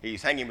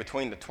 He's hanging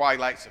between the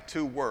twilights of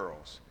two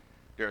worlds.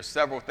 There are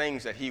several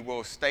things that he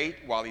will state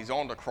while he's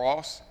on the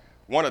cross.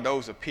 One of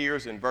those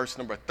appears in verse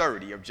number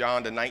 30 of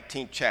John, the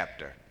 19th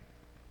chapter.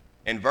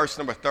 In verse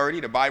number 30,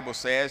 the Bible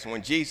says,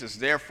 when Jesus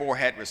therefore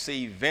had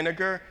received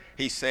vinegar,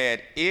 he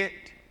said,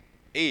 "It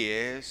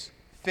is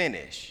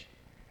finished."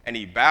 And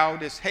he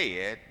bowed his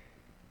head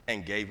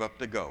and gave up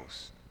the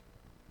ghost.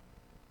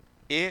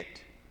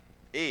 It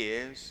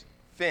is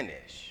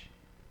finished.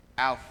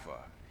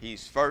 Alpha,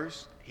 he's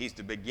first, he's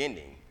the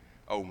beginning.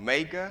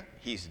 Omega,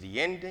 he's the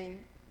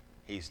ending,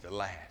 he's the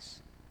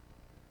last.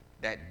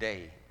 That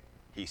day,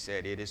 he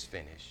said, "It is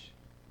finished."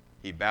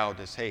 He bowed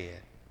his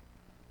head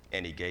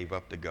and he gave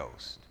up the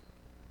ghost.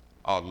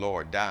 Our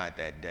Lord died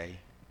that day,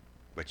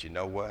 but you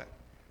know what?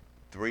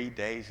 3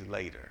 days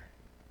later,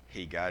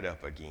 he got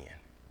up again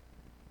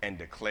and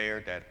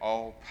declared that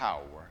all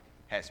power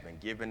has been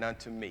given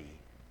unto me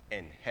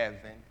in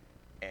heaven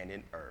and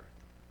in earth.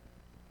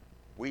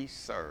 We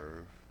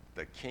serve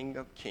the King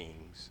of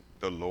Kings,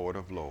 the Lord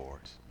of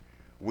Lords.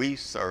 We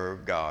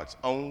serve God's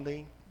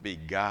only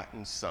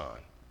begotten Son.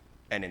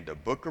 And in the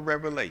book of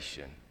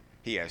Revelation,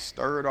 he has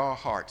stirred our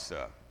hearts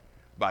up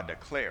by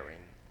declaring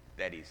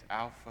that he's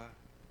Alpha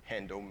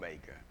and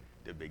Omega,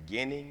 the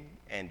beginning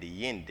and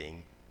the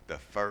ending, the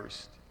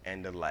first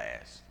and the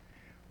last.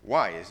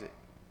 Why is it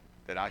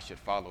that I should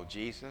follow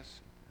Jesus?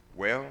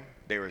 Well,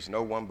 there is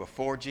no one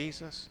before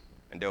Jesus,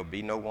 and there'll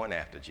be no one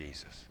after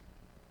Jesus.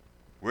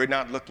 We're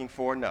not looking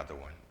for another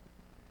one.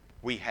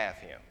 We have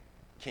him,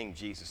 King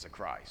Jesus of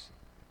Christ.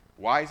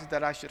 Why is it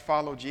that I should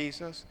follow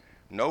Jesus?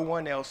 No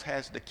one else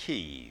has the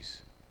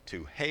keys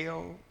to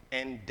hell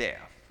and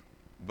death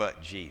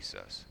but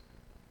Jesus.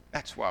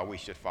 That's why we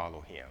should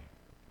follow him.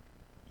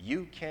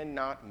 You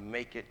cannot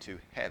make it to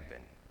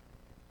heaven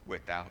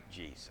without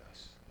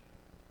Jesus.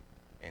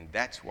 And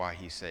that's why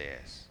he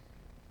says,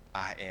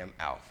 "I am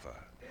Alpha,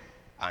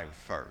 I'm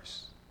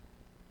first,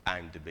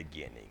 I'm the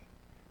beginning."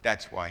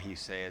 That's why he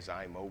says,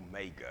 "I'm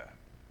Omega,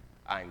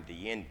 I'm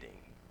the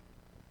ending,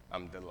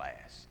 I'm the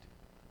last."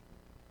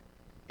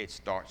 It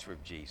starts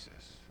with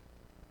Jesus.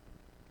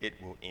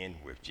 It will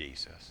end with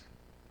Jesus.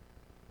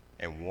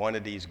 And one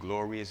of these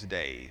glorious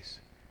days,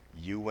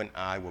 you and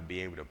I will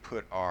be able to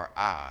put our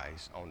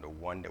eyes on the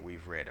one that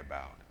we've read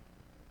about,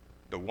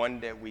 the one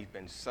that we've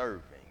been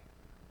serving.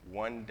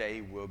 One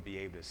day we'll be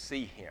able to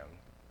see him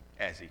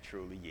as he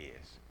truly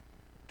is.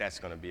 That's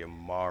going to be a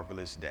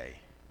marvelous day,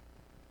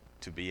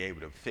 to be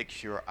able to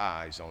fix your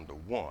eyes on the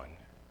one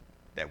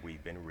that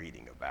we've been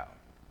reading about.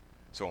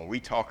 So when we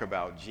talk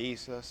about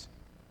Jesus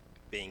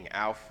being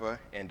Alpha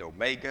and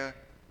Omega,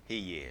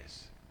 he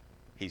is.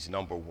 He's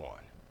number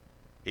one.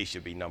 He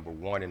should be number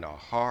one in our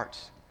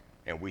hearts,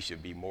 and we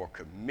should be more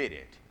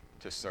committed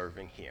to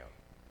serving him.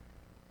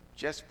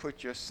 Just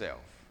put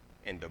yourself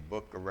in the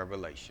book of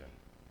Revelation.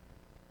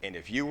 And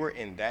if you were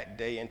in that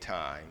day and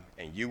time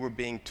and you were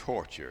being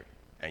tortured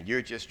and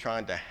you're just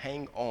trying to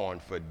hang on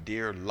for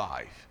dear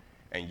life,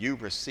 and you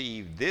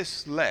receive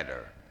this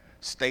letter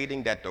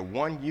stating that the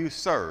one you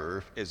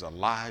serve is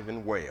alive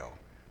and well,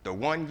 the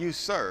one you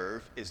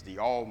serve is the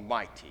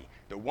Almighty,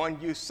 the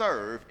one you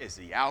serve is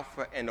the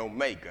Alpha and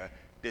Omega,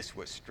 this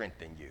would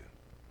strengthen you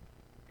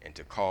and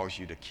to cause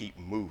you to keep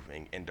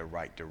moving in the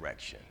right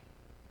direction.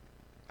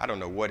 I don't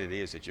know what it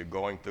is that you're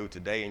going through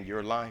today in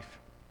your life,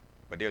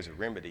 but there's a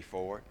remedy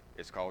for it.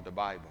 It's called the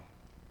Bible.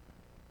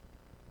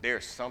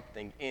 There's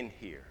something in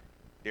here.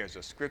 There's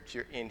a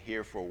scripture in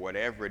here for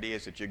whatever it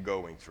is that you're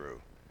going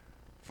through.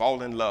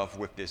 Fall in love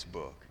with this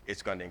book.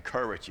 It's going to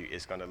encourage you.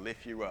 It's going to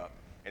lift you up,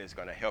 and it's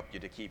going to help you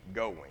to keep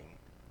going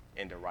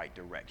in the right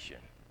direction.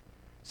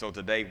 So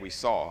today we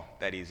saw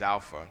that he's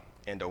Alpha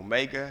and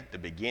Omega, the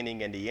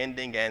beginning and the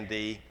ending, and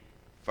the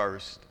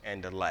first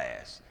and the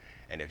last.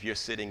 And if you're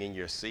sitting in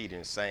your seat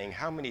and saying,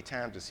 how many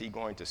times is he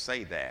going to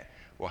say that?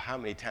 Well, how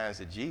many times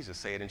did Jesus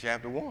say it in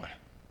chapter 1?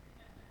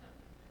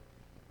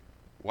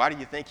 Why do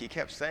you think he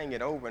kept saying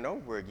it over and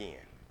over again?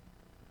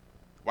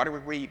 Why do we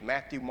read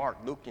Matthew, Mark,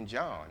 Luke, and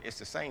John? It's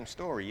the same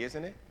story,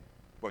 isn't it?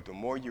 But the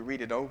more you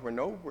read it over and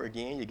over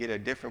again, you get a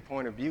different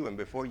point of view, and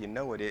before you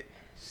know it, it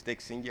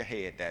sticks in your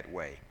head that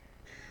way.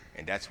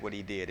 And that's what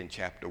he did in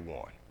chapter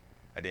 1.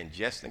 And then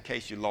just in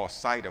case you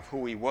lost sight of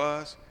who he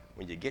was,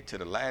 when you get to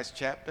the last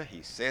chapter,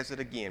 he says it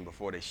again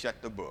before they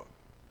shut the book.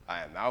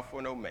 I am Alpha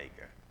and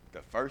Omega,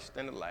 the first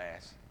and the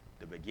last,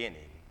 the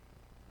beginning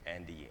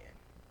and the end.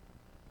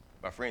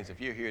 My friends, if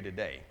you're here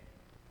today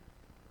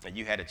and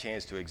you had a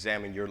chance to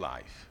examine your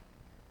life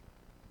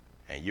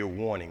and you're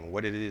wanting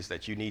what it is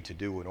that you need to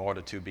do in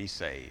order to be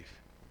saved,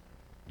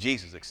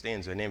 Jesus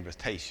extends an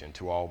invitation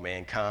to all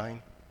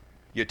mankind.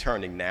 You're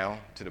turning now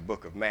to the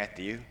book of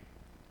Matthew,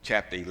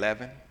 chapter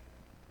 11.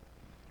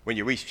 When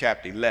you reach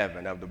chapter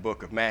 11 of the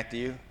book of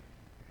Matthew,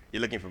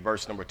 you're looking for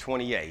verse number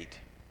 28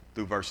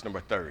 through verse number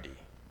 30.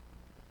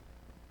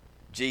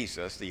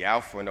 Jesus, the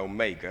Alpha and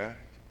Omega,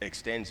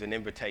 extends an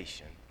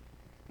invitation.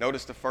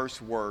 Notice the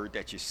first word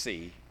that you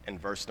see in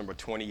verse number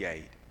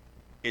 28.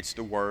 It's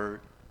the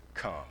word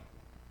come.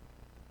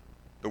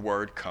 The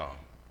word come.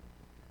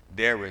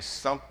 There is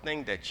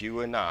something that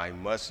you and I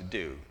must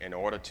do in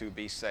order to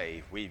be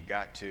saved. We've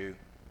got to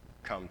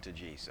come to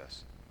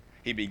Jesus.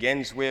 He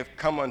begins with,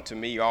 "Come unto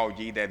me, all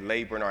ye that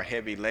labor and are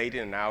heavy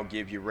laden, and I'll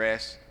give you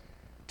rest.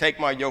 Take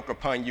my yoke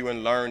upon you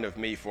and learn of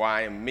me, for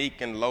I am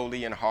meek and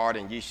lowly in heart,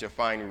 and ye shall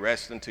find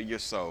rest unto your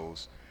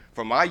souls.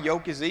 For my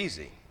yoke is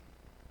easy,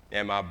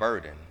 and my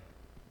burden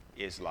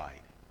is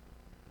light."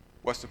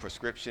 What's the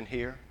prescription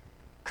here?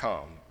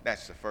 Come.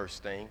 That's the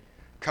first thing.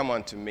 Come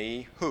unto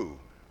me, who?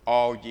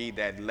 All ye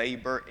that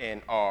labor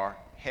and are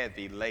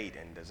heavy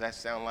laden. Does that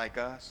sound like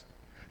us?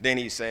 Then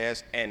he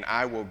says, "And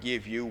I will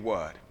give you"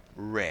 what?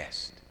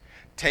 Rest.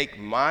 Take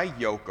my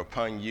yoke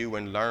upon you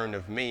and learn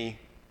of me,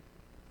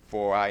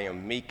 for I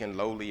am meek and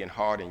lowly in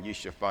heart, and you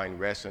shall find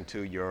rest unto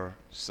your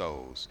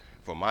souls.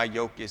 For my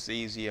yoke is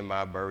easy and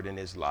my burden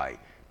is light.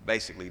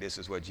 Basically, this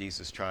is what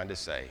Jesus is trying to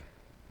say.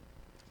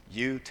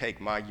 You take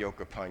my yoke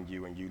upon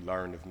you and you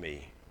learn of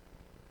me.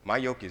 My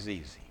yoke is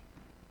easy.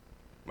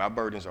 My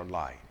burdens are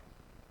light.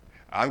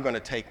 I'm going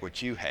to take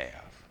what you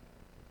have,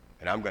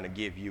 and I'm going to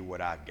give you what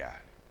I've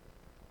got.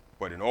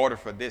 But in order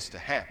for this to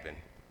happen,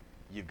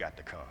 you've got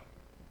to come.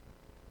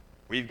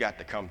 We've got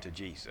to come to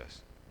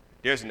Jesus.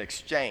 There's an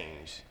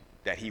exchange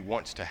that he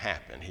wants to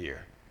happen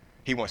here.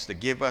 He wants to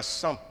give us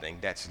something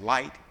that's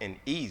light and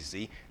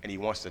easy, and he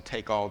wants to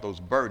take all those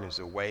burdens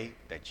away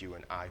that you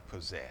and I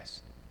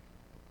possess.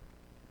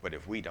 But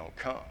if we don't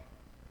come,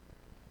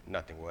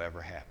 nothing will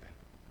ever happen.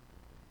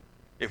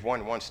 If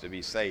one wants to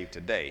be saved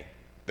today,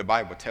 the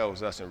Bible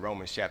tells us in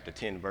Romans chapter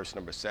 10, verse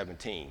number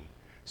 17,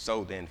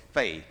 "So then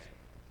faith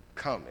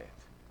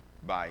cometh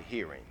by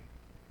hearing,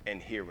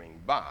 and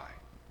hearing by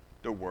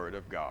the word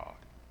of God."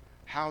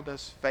 How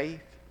does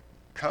faith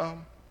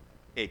come?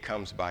 It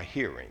comes by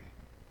hearing,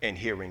 and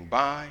hearing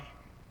by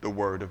the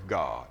word of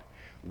God.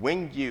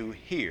 When you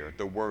hear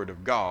the word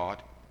of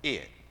God,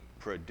 it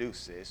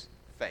produces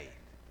faith.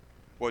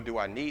 Well, do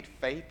I need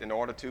faith in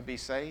order to be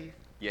saved?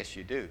 Yes,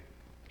 you do.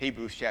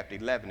 Hebrews chapter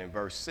 11 and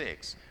verse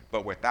 6,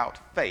 "But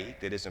without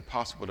faith it is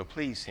impossible to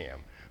please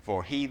him.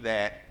 For he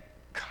that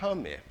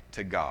cometh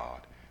to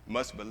God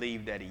must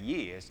believe that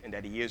he is, and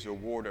that he is a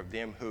rewarder of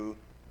them who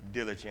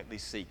diligently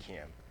seek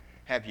him."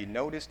 Have you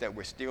noticed that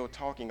we're still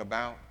talking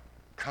about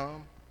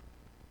come?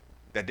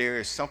 That there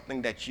is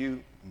something that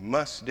you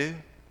must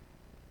do?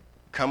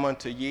 "Come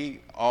unto ye,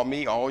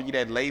 all ye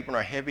that labor and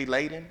are heavy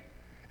laden."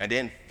 And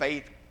then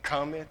faith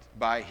cometh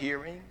by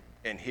hearing,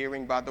 and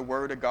hearing by the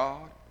word of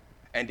God.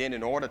 And then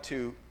in order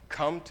to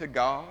come to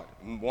God,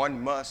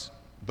 one must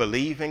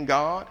believe in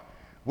God.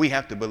 We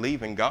have to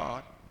believe in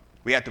God.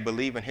 We have to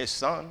believe in his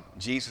son,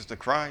 Jesus the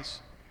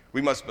Christ.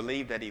 We must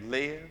believe that he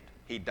lived,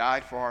 he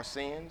died for our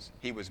sins,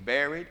 he was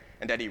buried,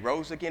 and that he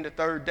rose again the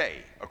third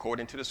day,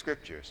 according to the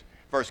scriptures.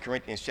 1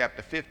 Corinthians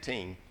chapter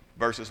 15,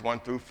 verses 1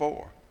 through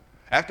 4.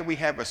 After we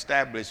have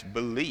established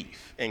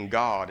belief in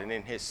God and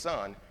in his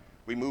son,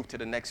 we move to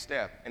the next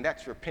step, and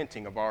that's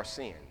repenting of our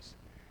sins.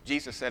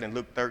 Jesus said in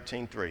Luke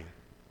 13:3,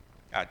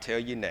 "I tell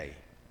you nay,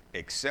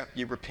 except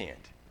ye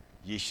repent,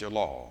 ye shall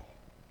all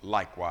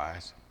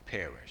likewise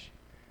perish."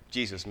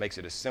 Jesus makes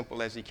it as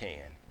simple as he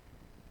can.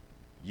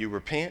 You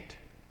repent,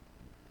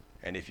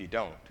 and if you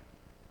don't,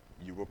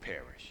 you will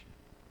perish.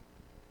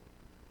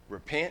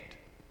 Repent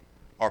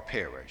or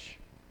perish.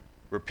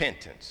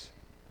 Repentance.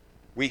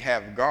 We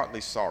have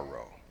godly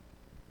sorrow.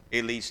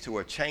 It leads to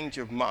a change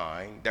of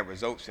mind that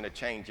results in a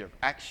change of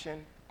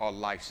action or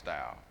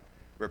lifestyle.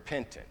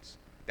 Repentance.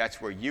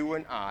 That's where you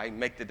and I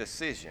make the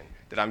decision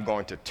that I'm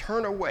going to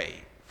turn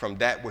away from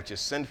that which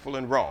is sinful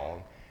and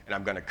wrong, and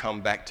I'm going to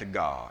come back to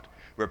God.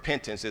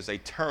 Repentance is a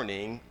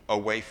turning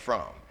away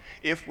from.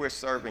 If we're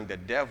serving the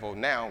devil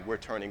now, we're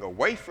turning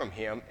away from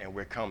him and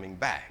we're coming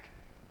back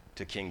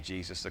to King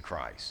Jesus the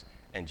Christ.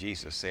 And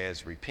Jesus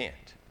says,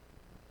 repent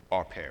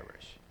or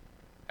perish.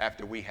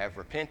 After we have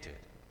repented,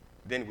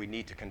 then we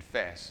need to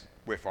confess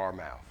with our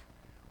mouth.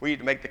 We need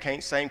to make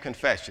the same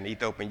confession the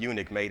Ethiopian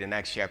eunuch made in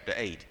Acts chapter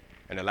 8,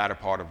 in the latter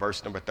part of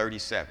verse number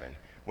 37,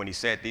 when he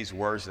said these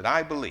words, that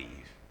I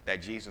believe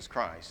that Jesus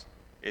Christ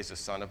is the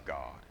Son of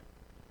God.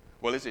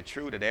 Well, is it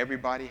true that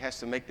everybody has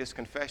to make this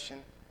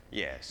confession?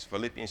 Yes.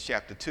 Philippians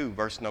chapter 2,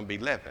 verse number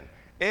 11.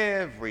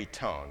 Every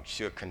tongue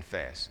should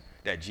confess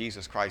that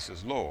Jesus Christ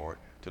is Lord,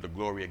 to the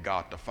glory of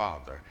God the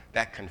Father.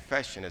 That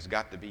confession has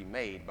got to be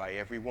made by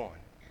everyone.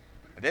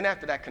 And then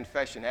after that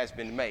confession has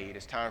been made,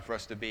 it's time for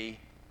us to be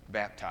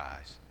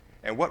baptized.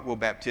 And what will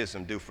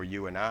baptism do for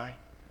you and I?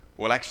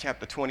 Well, Acts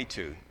chapter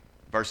 22,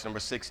 verse number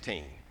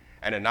 16.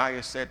 And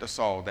Ananias said to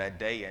Saul that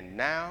day, and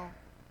now,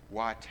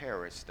 why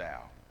tarriest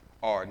thou?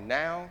 Or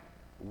now,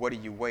 what are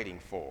you waiting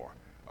for?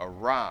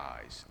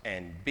 Arise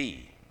and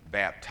be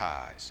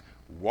baptized,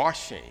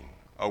 washing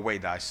away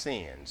thy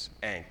sins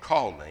and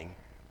calling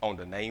on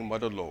the name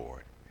of the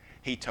Lord.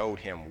 He told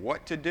him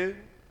what to do,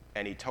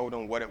 and he told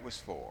him what it was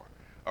for.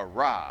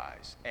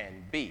 Arise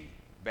and be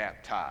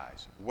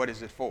baptized. What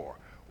is it for?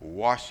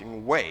 Washing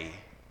away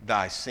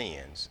thy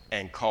sins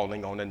and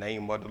calling on the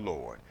name of the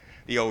Lord.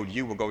 The old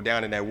you will go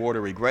down in that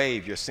watery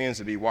grave, your sins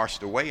will be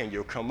washed away, and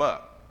you'll come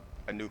up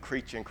a new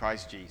creature in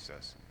Christ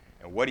Jesus.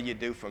 And what do you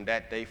do from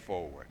that day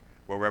forward?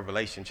 Well,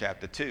 Revelation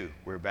chapter 2,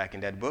 we're back in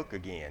that book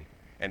again.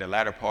 And the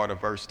latter part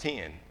of verse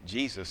 10,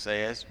 Jesus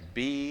says,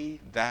 be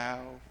thou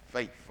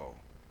faithful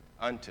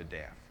unto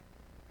death,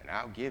 and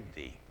I'll give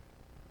thee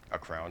a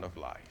crown of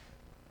life.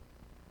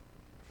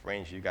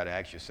 Friends, you got to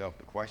ask yourself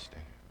the question,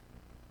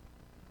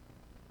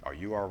 are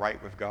you all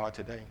right with God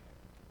today?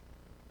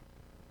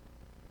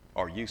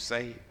 Are you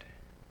saved?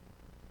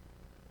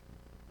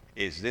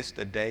 Is this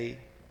the day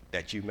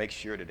that you make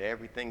sure that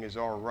everything is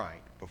all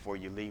right before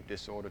you leave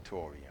this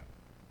auditorium?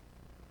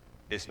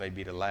 This may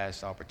be the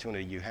last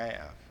opportunity you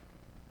have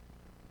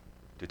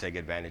to take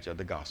advantage of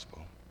the gospel.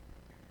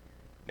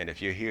 And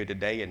if you're here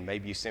today and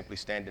maybe you simply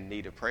stand in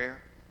need of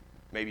prayer,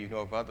 maybe you know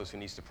of others who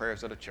needs the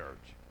prayers of the church,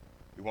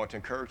 we want to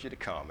encourage you to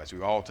come as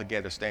we all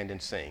together stand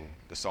and sing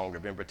the song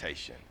of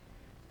invitation.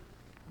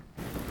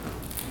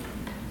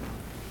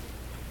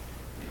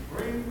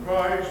 Bring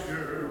Christ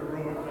your